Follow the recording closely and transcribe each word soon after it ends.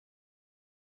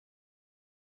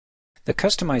The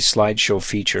Customize Slideshow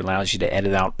feature allows you to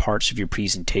edit out parts of your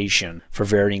presentation for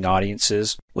varying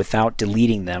audiences without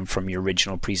deleting them from your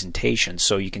original presentation.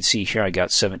 So you can see here I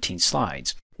got 17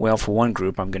 slides. Well, for one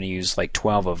group I'm going to use like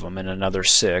 12 of them and another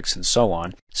 6 and so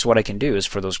on. So what I can do is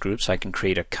for those groups I can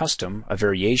create a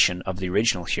variation of the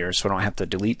original here so I don't have to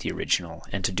delete the original.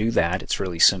 And to do that it's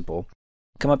really simple.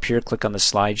 Come up here, click on the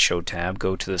Slideshow tab,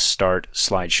 go to the Start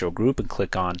Slideshow group and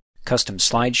click on Custom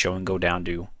Slideshow and go down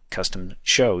to Custom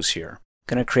Shows here.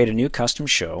 I'm going to create a new custom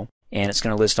show and it's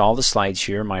going to list all the slides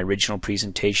here, my original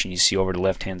presentation you see over the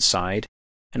left hand side,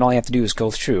 and all I have to do is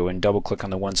go through and double click on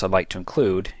the ones I'd like to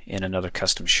include in another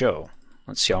custom show.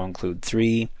 Let's see, I'll include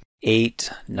 3,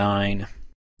 8, 9,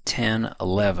 10,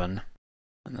 11,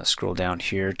 and let's scroll down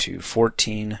here to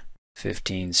 14,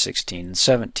 15, 16, and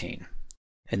 17.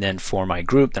 And then for my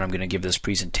group that I'm going to give this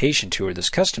presentation to, or this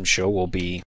custom show, will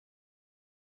be,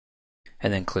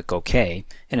 and then click OK,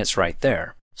 and it's right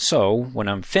there. So when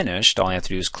I'm finished, all I have to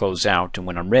do is close out, and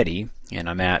when I'm ready and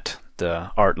I'm at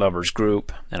the Art Lovers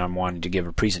group and I'm wanting to give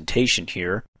a presentation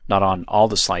here, not on all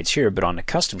the slides here but on the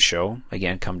custom show,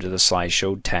 again come to the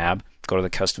Slideshow tab, go to the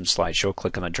Custom Slideshow,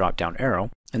 click on the drop down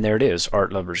arrow, and there it is,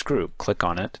 Art Lovers group. Click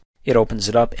on it, it opens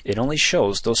it up, it only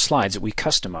shows those slides that we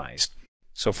customized.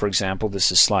 So for example,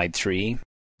 this is slide 3,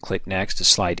 click next to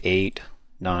slide 8,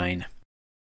 9,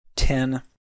 10,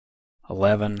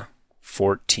 11,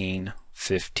 14,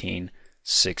 15,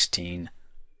 16,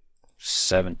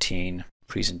 17,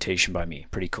 presentation by me.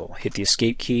 Pretty cool. Hit the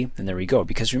escape key and there we go.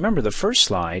 Because remember, the first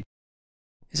slide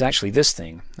is actually this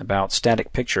thing about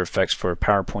static picture effects for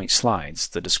PowerPoint slides,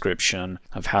 the description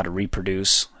of how to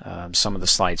reproduce some of the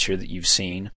slides here that you've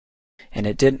seen. And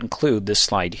it didn't include this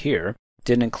slide here. It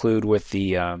didn't include with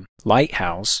the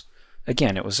lighthouse.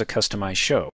 Again, it was a customized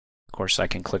show. Of course, I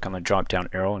can click on the drop down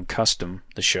arrow and custom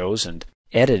the shows and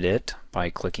edit it by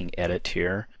clicking edit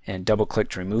here, and double click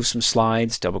to remove some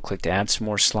slides, double click to add some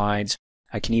more slides.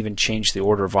 I can even change the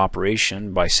order of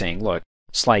operation by saying, look,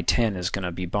 slide 10 is going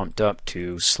to be bumped up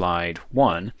to slide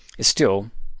 1. It's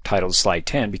still titled slide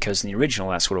 10 because in the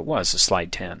original that's what it was, a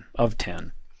slide 10 of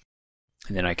 10.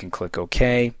 And then I can click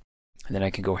OK, and then I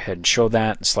can go ahead and show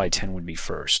that, and slide 10 would be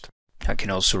first. I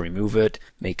can also remove it,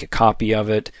 make a copy of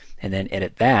it, and then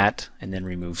edit that, and then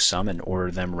remove some and order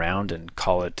them around and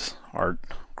call it Art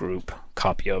Group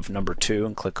Copy of number 2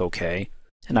 and click OK.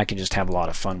 And I can just have a lot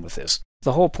of fun with this.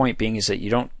 The whole point being is that you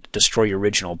don't destroy your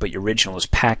original, but your original is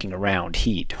packing around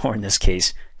heat, or in this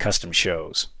case, custom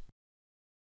shows.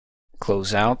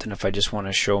 Close out, and if I just want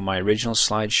to show my original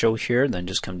slideshow here, then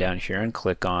just come down here and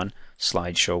click on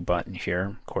Slideshow button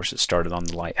here. Of course, it started on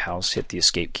the lighthouse, hit the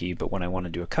escape key, but when I want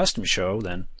to do a custom show,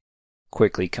 then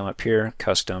quickly come up here,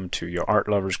 custom to your Art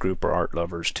Lovers group or Art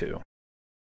Lovers 2.